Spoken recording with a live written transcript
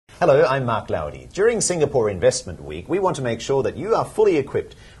Hello, I'm Mark Lowdy. During Singapore Investment Week, we want to make sure that you are fully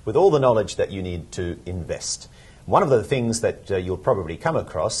equipped with all the knowledge that you need to invest. One of the things that you'll probably come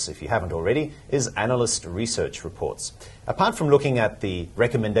across, if you haven't already, is analyst research reports. Apart from looking at the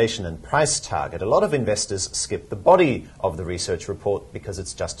recommendation and price target, a lot of investors skip the body of the research report because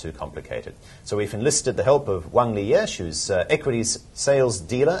it's just too complicated. So we've enlisted the help of Wang Liye, who's equities sales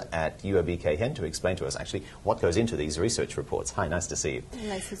dealer at UOB KayHian, to explain to us actually what goes into these research reports. Hi, nice to see you.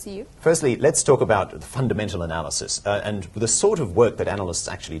 Nice to see you. Firstly, let's talk about the fundamental analysis and the sort of work that analysts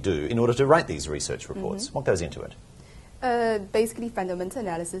actually do in order to write these research reports. What goes into it? Basically, fundamental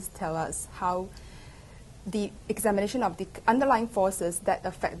analysis tell us how the examination of the underlying forces that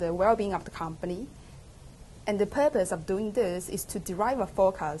affect the well-being of the company. And the purpose of doing this is to derive a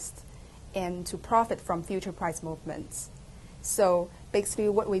forecast and to profit from future price movements. So basically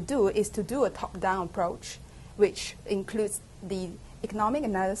what we do is to do a top-down approach, which includes the economic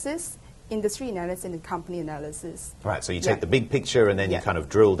analysis, industry analysis, and company analysis. Right, so you take the big picture and then you kind of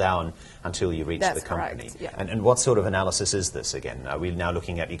drill down until you reach the company. Correct, yeah. And what sort of analysis is this again? Are we now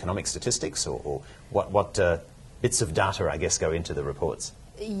looking at economic statistics or what bits of data, I guess, go into the reports?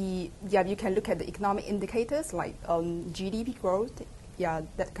 Yeah, you can look at the economic indicators like GDP growth,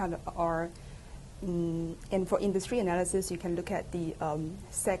 that kind of are. And for industry analysis, you can look at the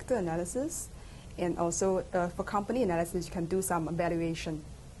sector analysis, and also for company analysis, you can do some evaluation.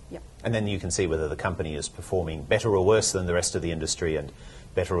 Yeah. And then you can see whether the company is performing better or worse than the rest of the industry and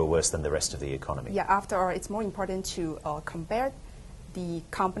better or worse than the rest of the economy. Yeah, after all, it's more important to compare the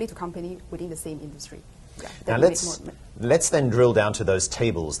company to company within the same industry. Yeah, now let's then drill down to those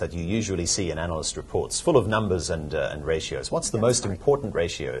tables that you usually see in analyst reports, full of numbers and ratios. What's the most important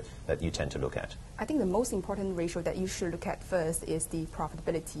ratio that you tend to look at? I think the most important ratio that you should look at first is the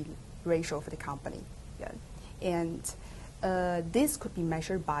profitability ratio for the company. Yeah. And this could be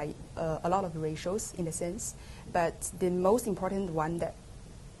measured by a lot of ratios in a sense, but the most important one that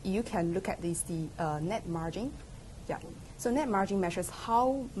you can look at is the net margin. Yeah. So net margin measures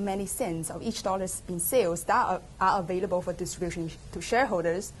how many cents of each dollar in sales that are available for distribution to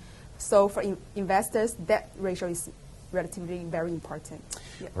shareholders. So for investors, that ratio is relatively very important.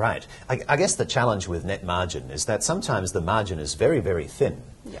 Yeah. Right. I guess the challenge with net margin is that sometimes the margin is very, very thin.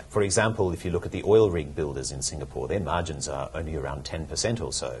 Yeah. For example, if you look at the oil rig builders in Singapore, their margins are only around 10%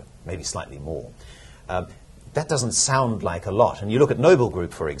 or so, maybe slightly more. That doesn't sound like a lot. And you look at Noble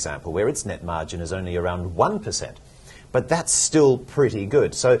Group, for example, where its net margin is only around 1%. But that's still pretty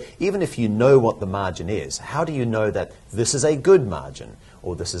good. So even if you know what the margin is, how do you know that this is a good margin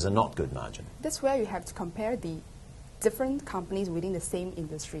or this is a not good margin? That's where you have to compare the different companies within the same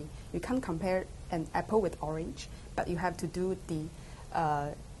industry. You can't compare an apple with orange, but you have to do the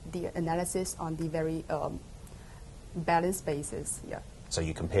analysis on the very balanced basis. Yeah. So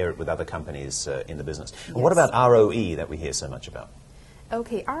you compare it with other companies in the business. Yes. And what about ROE that we hear so much about?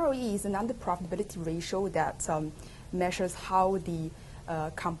 Okay, ROE is another profitability ratio that measures how the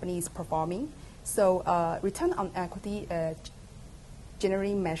company is performing. So return on equity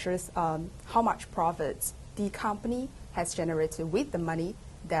generally measures how much profits the company has generated with the money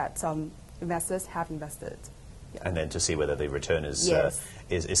that investors have invested. Yeah. And then to see whether the return is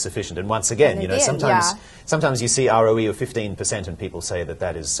is sufficient. And once again, and you know, sometimes you see ROE of 15% and people say that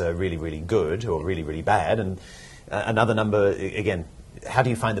that is really, really good or really, really bad. And another number, again, how do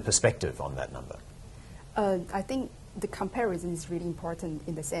you find the perspective on that number? I think the comparison is really important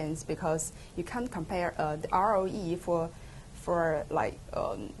in the sense because you can't compare the ROE for like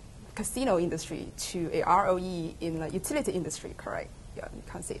casino industry to a ROE in the utility industry, correct? Yeah, you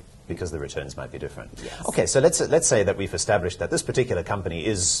can't see it. Because the returns might be different. Yes. Okay, so let's say that we've established that this particular company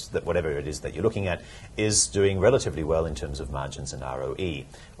is, that whatever it is that you're looking at, is doing relatively well in terms of margins and ROE.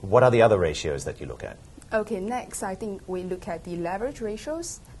 What are the other ratios that you look at? Okay, next I think we look at the leverage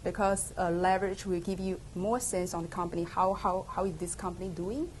ratios because leverage will give you more sense on the company. How is this company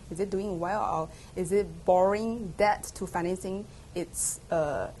doing? Is it doing well or is it borrowing debt to financing its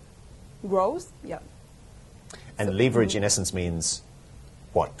growth? Yeah. And so, leverage in essence means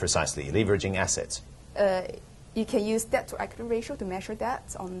what precisely? Leveraging assets? You can use debt to equity ratio to measure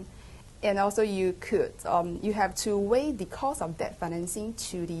that. And also you could, you have to weigh the cost of debt financing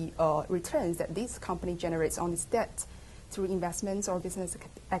to the returns that this company generates on its debt through investments or business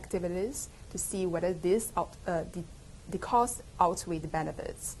activities to see whether this the cost outweigh the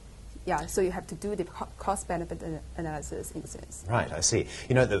benefits. Yeah, so you have to do the cost-benefit analysis in a sense. Right, I see.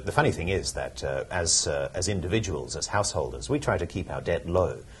 You know, the funny thing is that as individuals, as householders, we try to keep our debt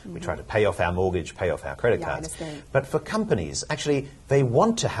low. We try to pay off our mortgage, pay off our credit cards. I understand. But for companies, actually, they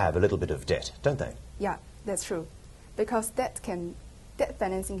want to have a little bit of debt, don't they? Yeah, that's true. Because debt debt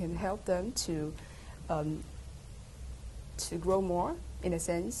financing can help them to grow more, in a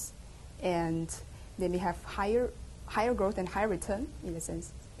sense, and they may have higher growth and higher return, in a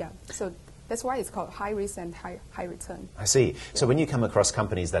sense. Yeah. So that's why it's called high risk and high return. I see. So when you come across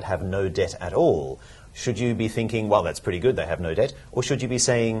companies that have no debt at all, should you be thinking, well, that's pretty good, they have no debt, or should you be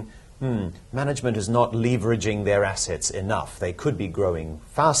saying, management is not leveraging their assets enough. They could be growing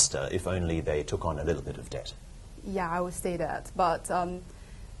faster if only they took on a little bit of debt? Yeah, I would say that. But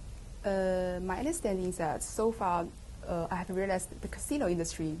my understanding is that so far I have realized that the casino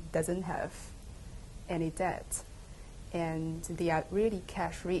industry doesn't have any debt, and they are really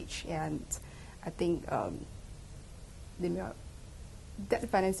cash rich. And I think debt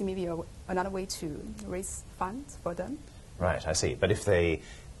financing may be another way to raise funds for them. Right, I see. But if they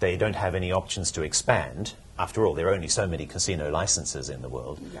don't have any options to expand, after all, there are only so many casino licenses in the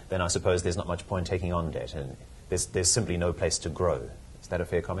world, then I suppose there's not much point taking on debt, and there's simply no place to grow. Is that a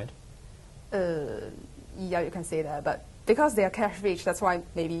fair comment? Yeah, you can say that, but because they are cash rich, that's why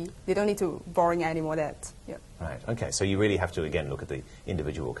maybe they don't need to borrowing any more debt. Yeah. Right, okay, so you really have to, again, look at the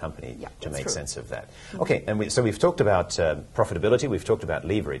individual company to make true. sense of that. Okay, and so we've talked about profitability, we've talked about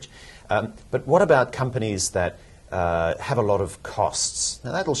leverage, but what about companies that have a lot of costs?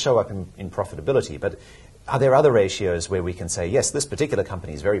 Now, that'll show up in profitability, but are there other ratios where we can say, yes, this particular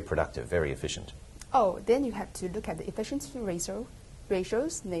company is very productive, very efficient? Oh, then you have to look at the efficiency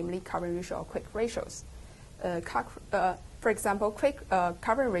ratios, namely current ratio or quick ratios. For example, quick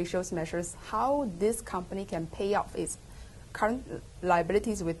current ratios measures how this company can pay off its current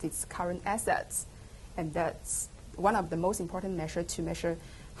liabilities with its current assets, and that's one of the most important measures to measure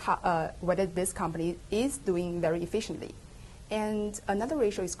whether this company is doing very efficiently. And another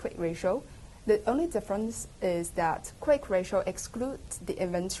ratio is quick ratio. The only difference is that quick ratio excludes the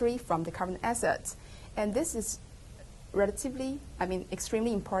inventory from the current assets, and this is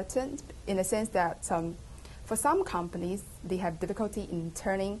extremely important in the sense that for some companies, they have difficulty in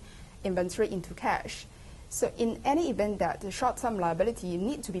turning inventory into cash. So in any event that the short-term liability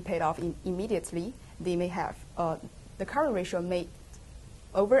need to be paid off immediately, they may have, the current ratio may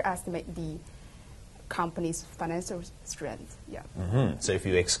overestimate the company's financial strength. Yeah. So if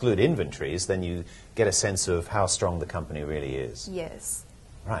you exclude inventories, then you get a sense of how strong the company really is. Yes.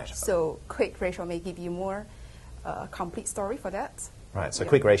 Right. So quick ratio may give you more complete story for that. Right, so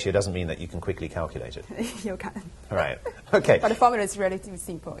quick ratio doesn't mean that you can quickly calculate it. You can. Right, okay. But the formula is relatively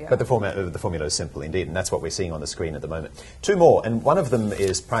simple, yeah. But the formula is simple indeed, and that's what we're seeing on the screen at the moment. Two more, and one of them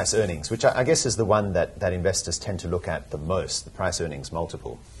is price earnings, which I guess is the one that investors tend to look at the most, the price earnings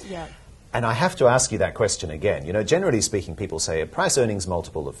multiple. Yeah. And I have to ask you that question again. You know, generally speaking, people say a price earnings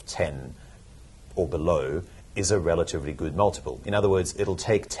multiple of 10 or below is a relatively good multiple. In other words, it'll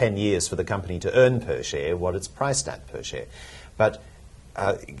take 10 years for the company to earn per share what it's priced at per share. But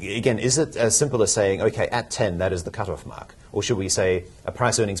again, is it as simple as saying, okay, at 10, that is the cutoff mark? Or should we say a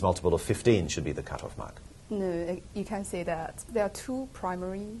price earnings multiple of 15 should be the cutoff mark? No, you can say that. There are two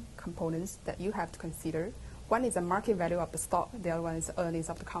primary components that you have to consider. One is the market value of the stock. The other one is the earnings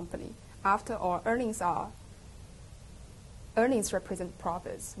of the company. After all, earnings represent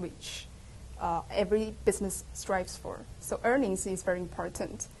profits, which every business strives for. So earnings is very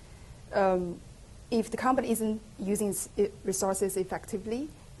important. If the company isn't using its resources effectively,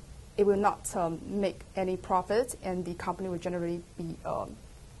 it will not make any profit, and the company will generally be,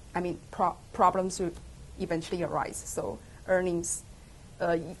 problems will eventually arise. So earnings,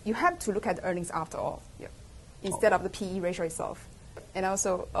 you have to look at earnings after all, instead of the PE ratio itself. And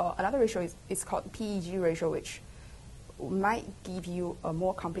also another ratio is called PEG ratio, which might give you a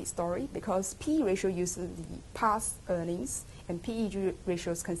more complete story, because PE ratio uses the past earnings, and PEG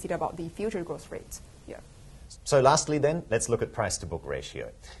ratios consider about the future growth rate. Yeah. So lastly then, let's look at price to book ratio.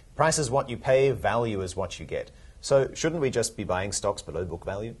 Price is what you pay, value is what you get. So shouldn't we just be buying stocks below book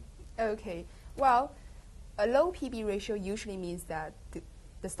value? Okay. Well, a low PB ratio usually means that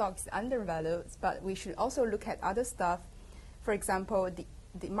the stock is undervalued, but we should also look at other stuff. For example,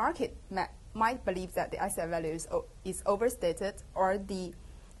 the market might believe that the asset value is overstated, or the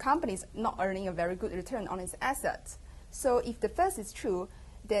company is not earning a very good return on its assets. So if the first is true,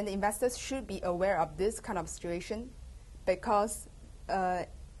 then the investors should be aware of this kind of situation, because if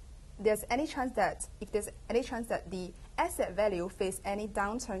there's any chance that the asset value face any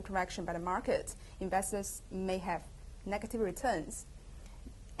downturn correction by the market, investors may have negative returns.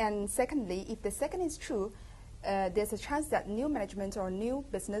 And secondly, if the second is true, there's a chance that new management or new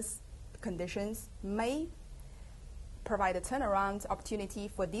business conditions may provide a turnaround opportunity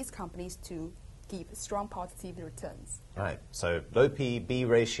for these companies to give strong positive returns. Right. So low P/B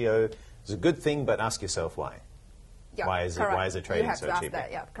ratio is a good thing, but ask yourself why. Yeah, Why is it trading you have so to ask cheaply?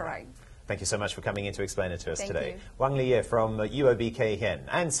 that. Yeah, correct. Thank you so much for coming in to explain it to us Thank today. you. Wang Liye from UOB KayHian.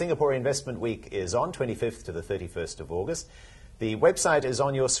 And Singapore Investment Week is on 25th to the 31st of August. The website is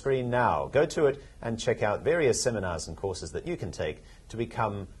on your screen now. Go to it and check out various seminars and courses that you can take to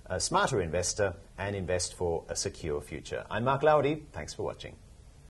become a smarter investor and invest for a secure future. I'm Mark Lowdy. Thanks for watching.